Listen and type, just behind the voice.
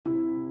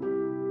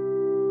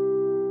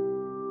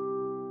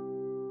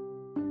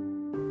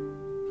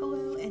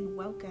and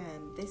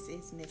welcome. This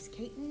is Miss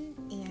Caton,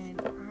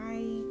 and I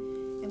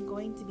am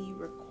going to be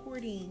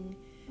recording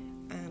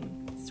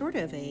sort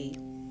of a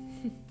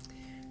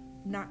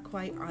not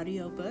quite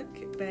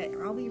audiobook, but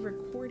I'll be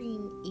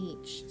recording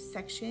each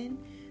section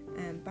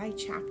by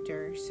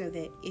chapter so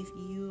that if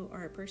you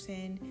are a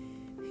person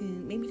who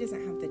maybe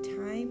doesn't have the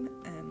time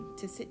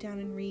to sit down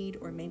and read,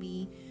 or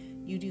maybe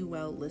you do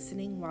well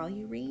listening while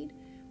you read,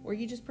 or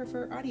you just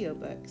prefer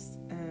audiobooks,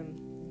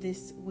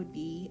 this would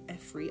be a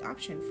free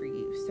option for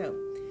you. So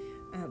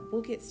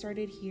we'll get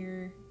started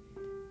here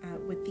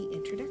with the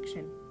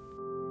introduction.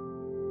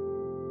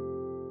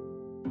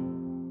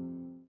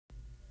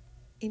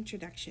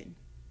 Introduction.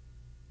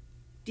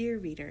 Dear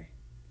reader,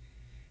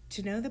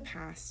 to know the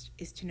past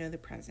is to know the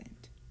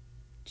present.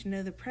 To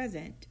know the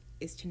present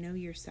is to know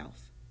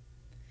yourself.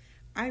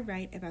 I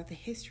write about the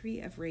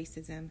history of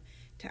racism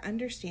to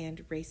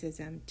understand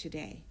racism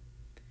today.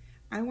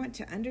 I want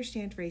to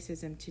understand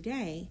racism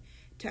today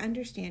to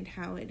understand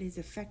how it is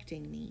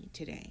affecting me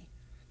today.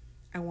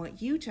 I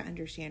want you to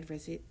understand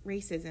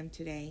racism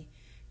today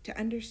to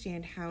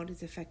understand how it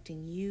is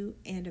affecting you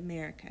and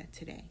America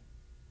today.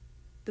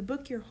 The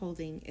book you're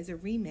holding is a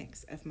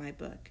remix of my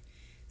book,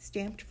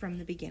 Stamped from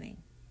the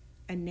Beginning,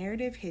 a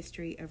narrative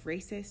history of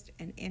racist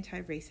and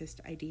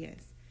anti-racist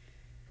ideas.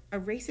 A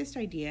racist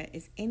idea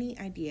is any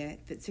idea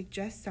that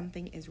suggests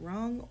something is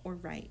wrong or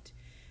right,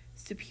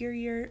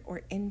 superior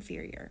or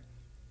inferior,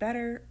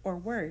 better or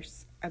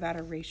worse about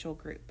a racial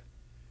group.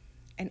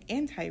 An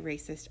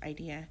anti-racist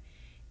idea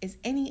is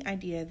any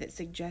idea that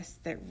suggests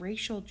that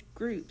racial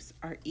groups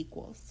are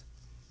equals.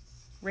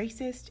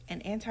 Racist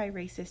and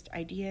anti-racist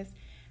ideas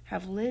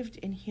have lived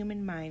in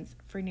human minds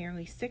for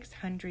nearly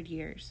 600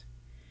 years.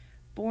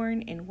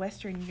 Born in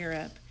Western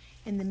Europe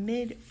in the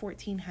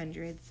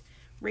mid-1400s,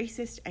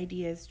 racist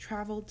ideas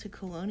traveled to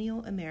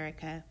colonial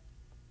America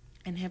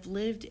and have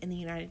lived in the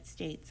United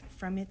States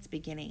from its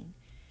beginning.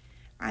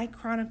 I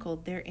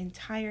chronicled their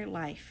entire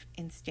life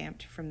in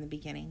Stamped from the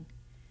Beginning.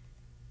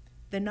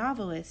 The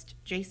novelist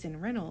Jason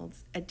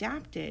Reynolds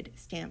adapted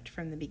Stamped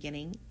from the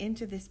Beginning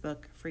into this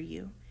book for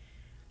you.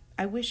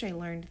 I wish I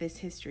learned this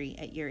history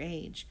at your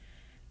age,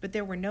 but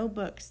there were no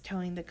books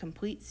telling the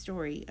complete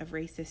story of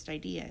racist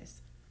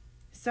ideas.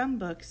 Some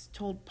books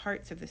told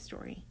parts of the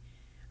story.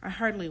 I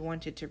hardly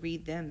wanted to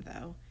read them,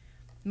 though.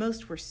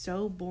 Most were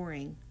so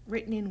boring,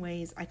 written in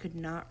ways I could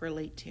not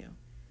relate to.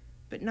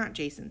 But not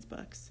Jason's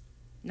books.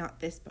 Not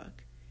this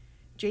book.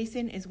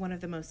 Jason is one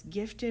of the most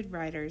gifted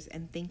writers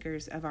and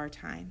thinkers of our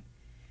time.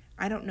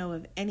 I don't know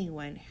of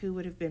anyone who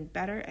would have been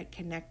better at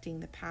connecting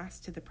the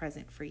past to the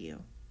present for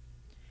you.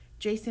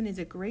 Jason is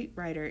a great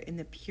writer in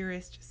the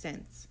purest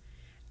sense.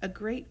 A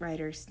great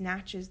writer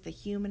snatches the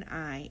human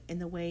eye in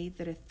the way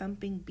that a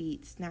thumping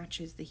beat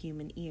snatches the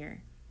human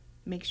ear.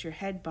 Makes your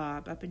head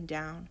bob up and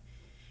down.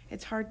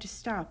 It's hard to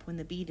stop when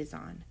the beat is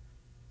on.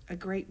 A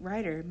great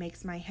writer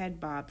makes my head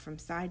bob from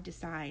side to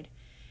side.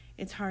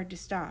 It's hard to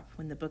stop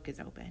when the book is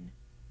open.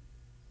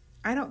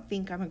 I don't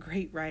think I'm a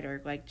great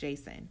writer like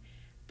Jason,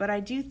 but I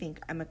do think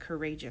I'm a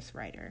courageous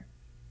writer.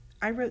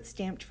 I wrote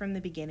Stamped from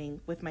the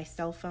Beginning with my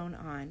cell phone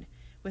on,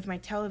 with my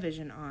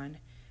television on,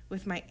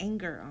 with my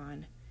anger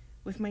on,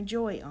 with my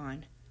joy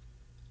on,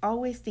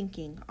 always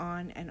thinking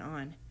on and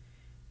on.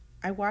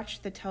 I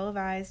watched the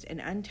televised and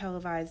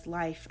untelevised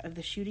life of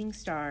the shooting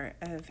star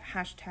of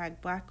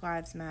 #Black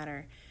Lives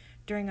Matter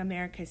during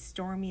America's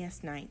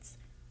stormiest nights.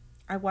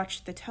 I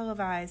watched the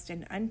televised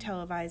and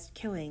untelevised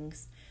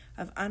killings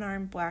of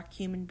unarmed black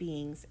human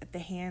beings at the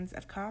hands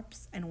of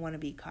cops and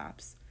wannabe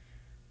cops.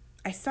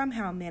 I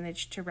somehow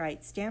managed to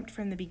write Stamped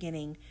from the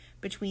Beginning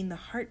between the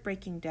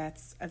heartbreaking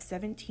deaths of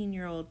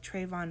 17-year-old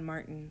Trayvon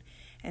Martin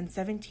and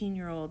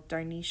 17-year-old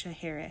Darnisha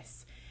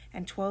Harris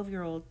and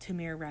 12-year-old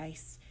Tamir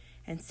Rice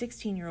and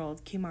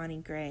 16-year-old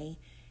Kimani Gray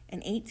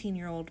and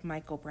 18-year-old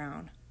Michael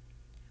Brown.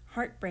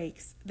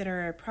 Heartbreaks that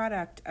are a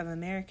product of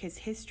America's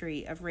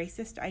history of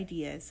racist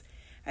ideas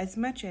as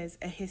much as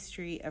a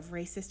history of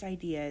racist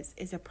ideas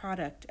is a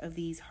product of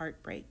these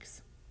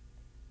heartbreaks.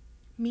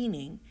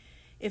 Meaning,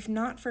 if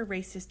not for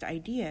racist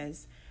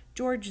ideas,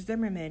 George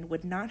Zimmerman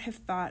would not have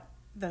thought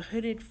the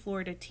hooded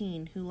Florida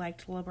teen who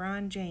liked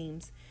LeBron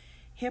James,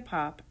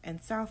 hip-hop, and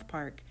South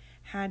Park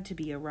had to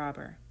be a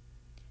robber.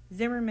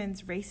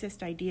 Zimmerman's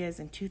racist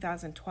ideas in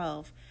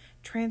 2012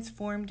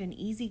 transformed an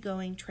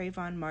easygoing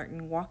Trayvon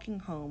Martin walking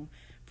home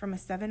from a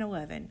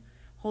 7-Eleven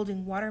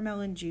holding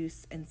watermelon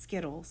juice and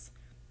Skittles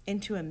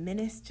into a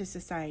menace to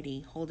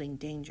society holding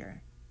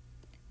danger.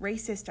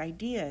 Racist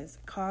ideas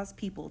cause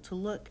people to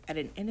look at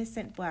an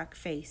innocent black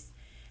face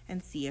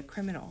and see a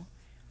criminal.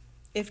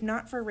 If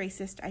not for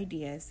racist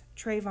ideas,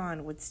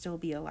 Trayvon would still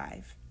be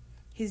alive.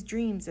 His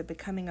dreams of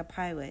becoming a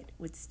pilot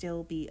would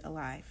still be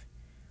alive.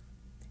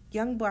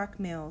 Young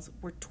black males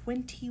were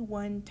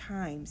 21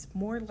 times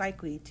more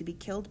likely to be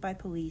killed by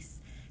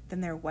police than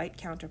their white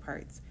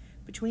counterparts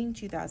between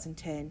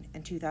 2010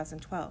 and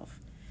 2012,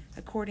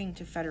 according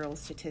to federal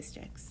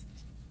statistics.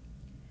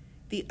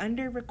 The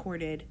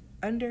underrecorded,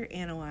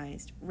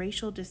 underanalyzed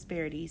racial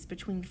disparities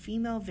between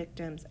female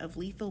victims of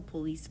lethal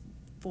police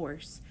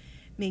force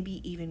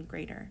maybe even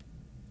greater.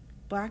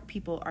 Black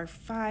people are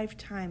 5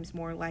 times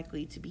more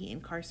likely to be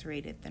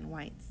incarcerated than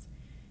whites.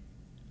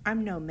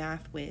 I'm no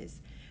math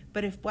whiz,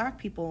 but if black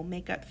people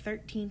make up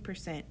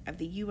 13% of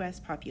the U.S.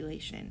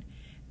 population,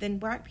 then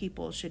black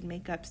people should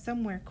make up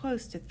somewhere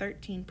close to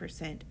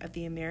 13% of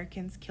the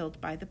Americans killed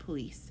by the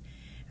police,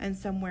 and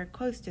somewhere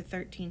close to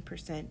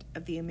 13%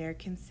 of the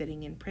Americans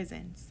sitting in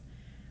prisons.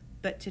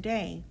 But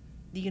today,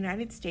 the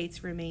United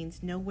States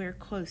remains nowhere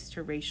close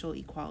to racial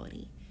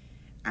equality.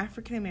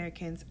 African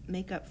Americans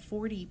make up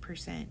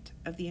 40%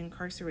 of the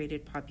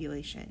incarcerated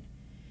population.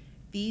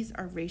 These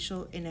are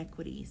racial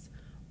inequities,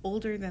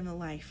 older than the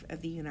life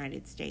of the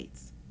United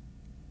States.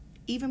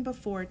 Even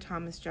before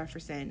Thomas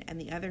Jefferson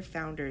and the other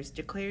founders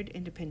declared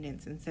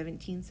independence in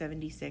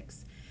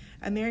 1776,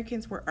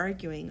 Americans were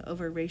arguing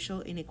over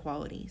racial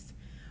inequalities,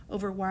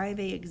 over why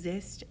they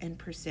exist and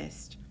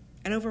persist,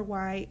 and over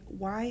why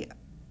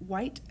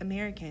white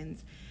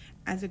Americans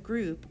as a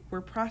group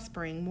were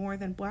prospering more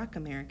than black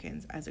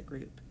Americans as a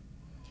group.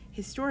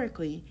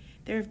 Historically,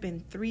 there have been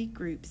 3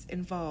 groups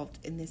involved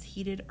in this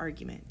heated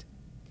argument.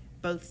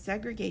 Both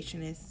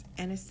segregationists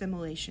and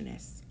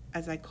assimilationists,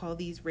 as I call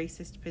these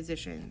racist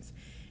positions,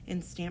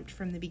 and Stamped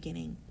from the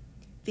Beginning,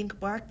 think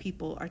black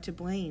people are to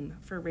blame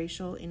for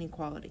racial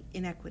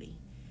inequity.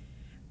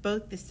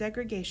 Both the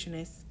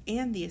segregationists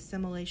and the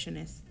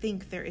assimilationists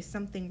think there is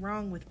something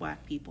wrong with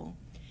black people,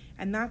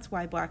 and that's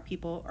why black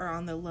people are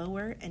on the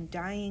lower and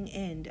dying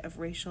end of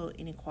racial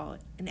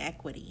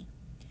inequity.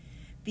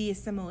 The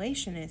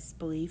assimilationists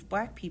believe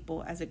black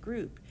people as a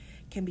group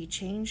can be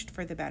changed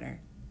for the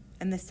better,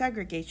 and the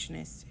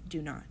segregationists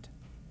do not.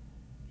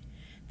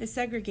 The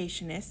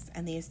segregationists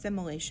and the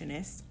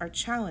assimilationists are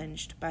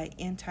challenged by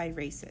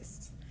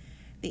anti-racists.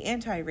 The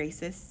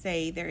anti-racists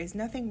say there is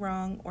nothing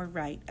wrong or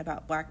right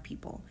about black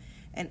people,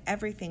 and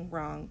everything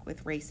wrong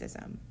with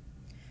racism.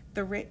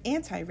 The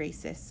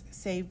anti-racists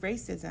say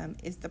racism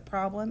is the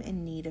problem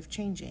in need of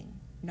changing,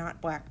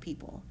 not black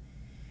people.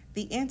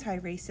 The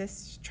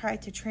anti-racists try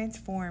to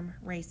transform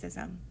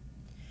racism.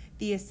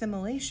 The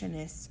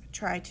assimilationists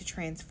try to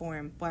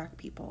transform black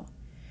people.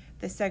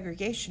 The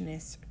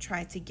segregationists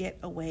try to get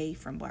away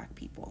from black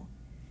people.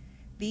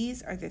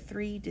 These are the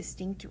 3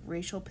 distinct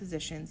racial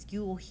positions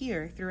you will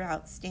hear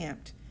throughout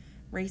Stamped: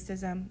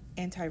 racism,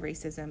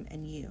 anti-racism,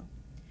 and you.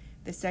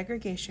 The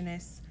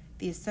segregationists,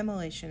 the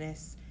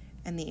assimilationists,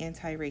 and the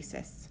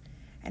anti-racists,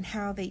 and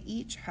how they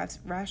each have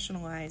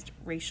rationalized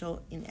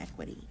racial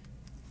inequity.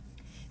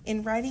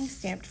 In writing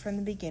Stamped from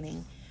the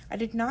Beginning, I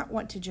did not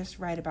want to just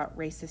write about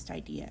racist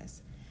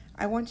ideas.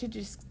 I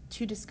wanted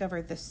to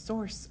discover the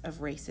source of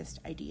racist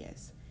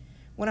ideas.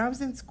 When I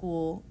was in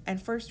school and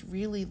first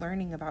really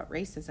learning about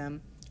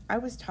racism, I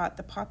was taught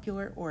the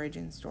popular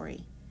origin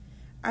story.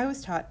 I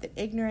was taught that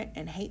ignorant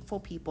and hateful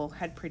people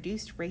had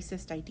produced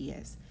racist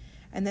ideas,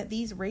 and that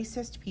these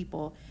racist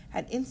people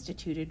had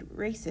instituted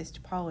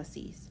racist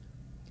policies.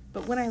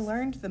 But when I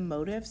learned the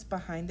motives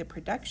behind the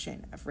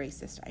production of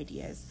racist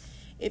ideas,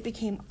 it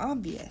became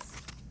obvious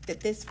that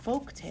this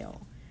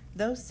folktale,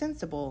 though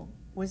sensible,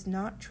 was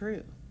not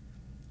true.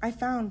 I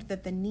found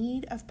that the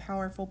need of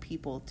powerful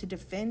people to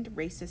defend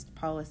racist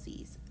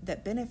policies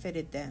that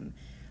benefited them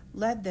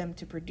led them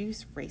to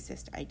produce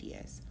racist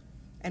ideas.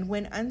 And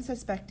when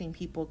unsuspecting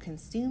people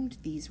consumed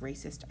these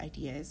racist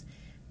ideas,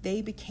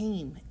 they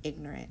became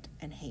ignorant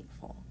and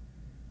hateful.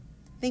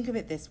 Think of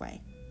it this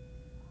way.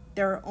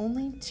 There are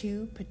only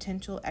 2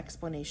 potential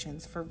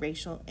explanations for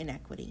racial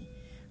inequity,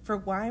 for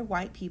why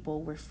white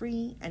people were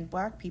free and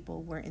black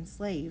people were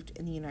enslaved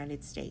in the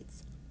United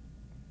States.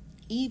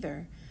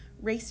 Either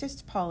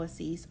racist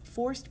policies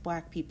forced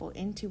black people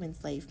into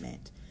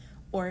enslavement,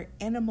 or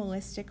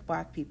animalistic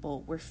black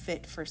people were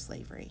fit for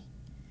slavery.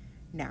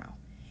 Now,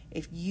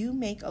 if you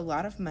make a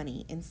lot of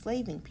money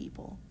enslaving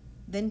people,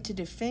 then to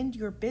defend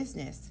your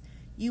business,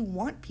 you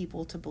want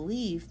people to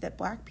believe that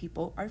black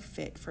people are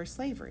fit for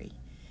slavery.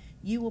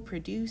 You will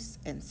produce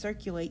and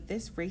circulate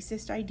this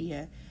racist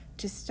idea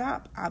to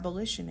stop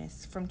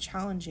abolitionists from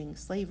challenging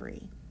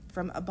slavery,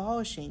 from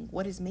abolishing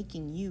what is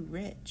making you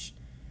rich.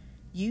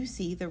 You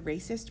see the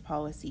racist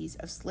policies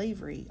of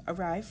slavery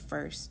arrive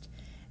first,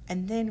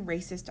 and then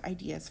racist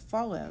ideas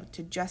follow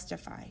to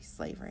justify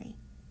slavery.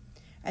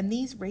 And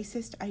these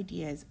racist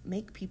ideas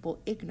make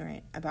people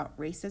ignorant about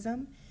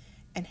racism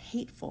and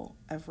hateful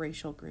of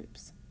racial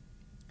groups.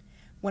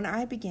 When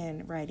I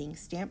began writing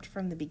Stamped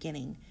from the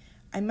Beginning,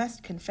 I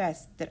must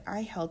confess that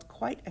I held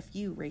quite a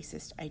few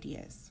racist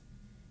ideas.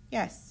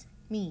 Yes,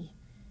 me.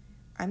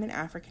 I'm an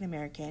African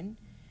American.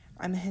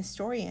 I'm a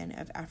historian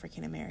of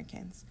African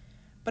Americans.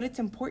 But it's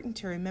important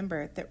to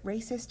remember that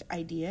racist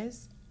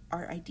ideas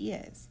are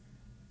ideas.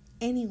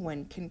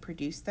 Anyone can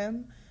produce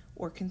them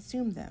or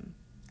consume them,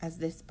 as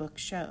this book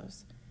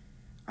shows.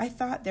 I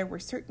thought there were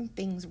certain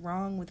things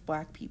wrong with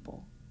black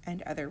people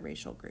and other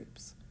racial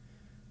groups.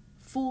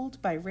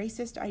 Fooled by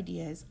racist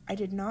ideas, I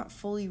did not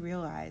fully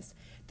realize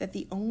that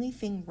the only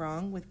thing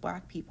wrong with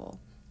black people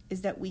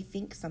is that we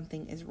think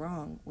something is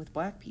wrong with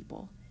black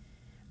people.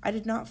 I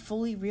did not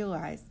fully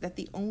realize that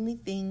the only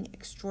thing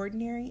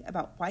extraordinary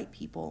about white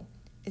people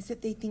is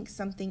that they think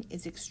something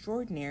is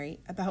extraordinary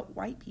about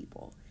white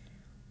people.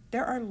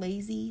 There are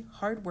lazy,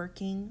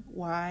 hardworking,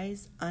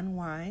 wise,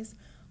 unwise,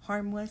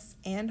 harmless,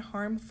 and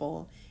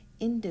harmful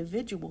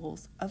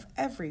individuals of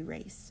every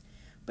race,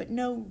 but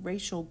no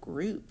racial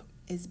group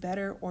is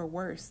better or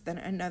worse than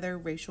another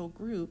racial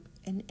group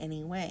in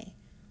any way.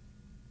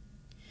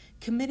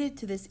 Committed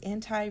to this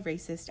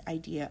anti-racist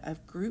idea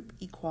of group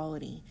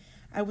equality,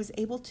 I was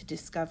able to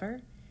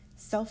discover,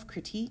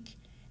 self-critique,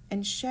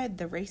 and shed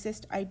the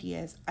racist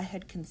ideas I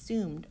had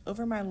consumed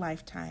over my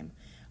lifetime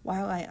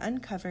while I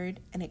uncovered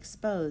and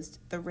exposed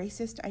the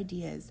racist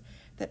ideas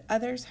that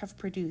others have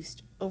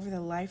produced over the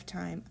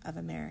lifetime of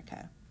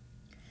America.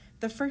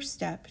 The first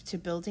step to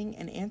building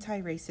an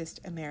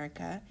anti-racist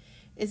America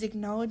is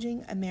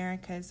acknowledging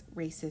America's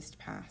racist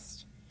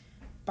past.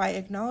 By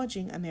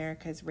acknowledging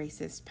America's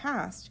racist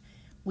past,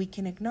 we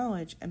can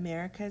acknowledge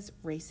America's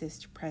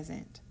racist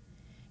present.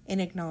 In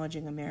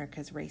acknowledging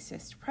America's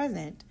racist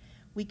present,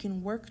 we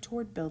can work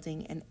toward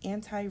building an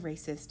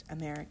anti-racist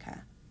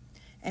America.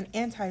 An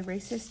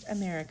anti-racist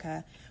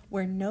America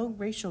where no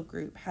racial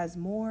group has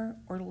more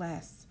or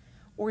less,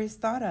 or is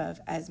thought of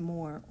as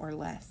more or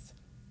less.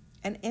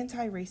 An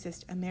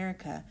anti-racist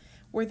America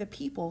where the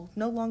people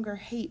no longer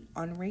hate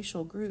on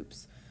racial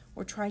groups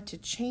or try to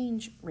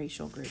change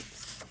racial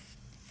groups.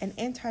 An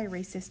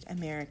anti-racist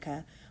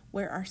America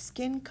where our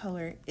skin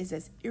color is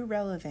as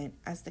irrelevant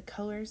as the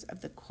colors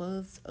of the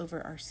clothes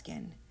over our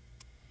skin.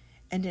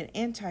 And an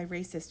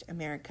anti-racist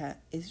America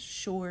is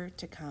sure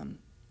to come.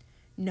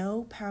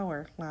 No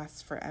power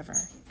lasts forever.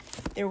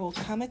 There will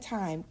come a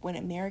time when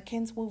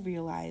Americans will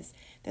realize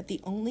that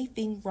the only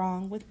thing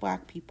wrong with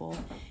Black people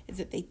is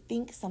that they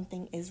think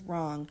something is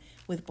wrong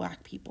with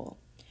Black people.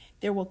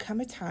 There will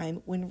come a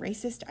time when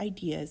racist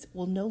ideas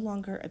will no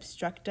longer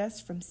obstruct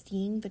us from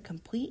seeing the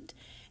complete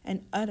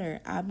and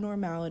utter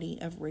abnormality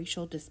of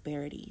racial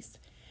disparities.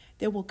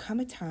 There will come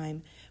a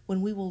time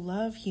when we will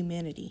love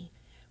humanity,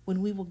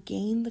 when we will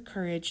gain the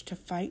courage to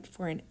fight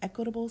for an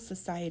equitable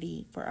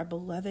society for our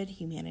beloved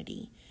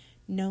humanity,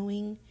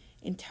 knowing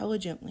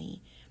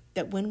intelligently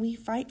that when we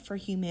fight for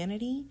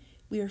humanity,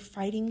 we are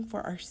fighting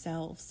for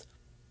ourselves.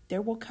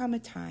 There will come a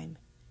time,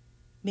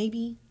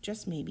 maybe,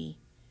 just maybe,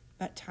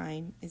 that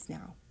time is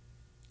now.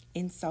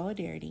 In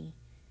solidarity,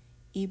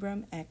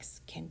 Ibram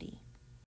X. Kendi.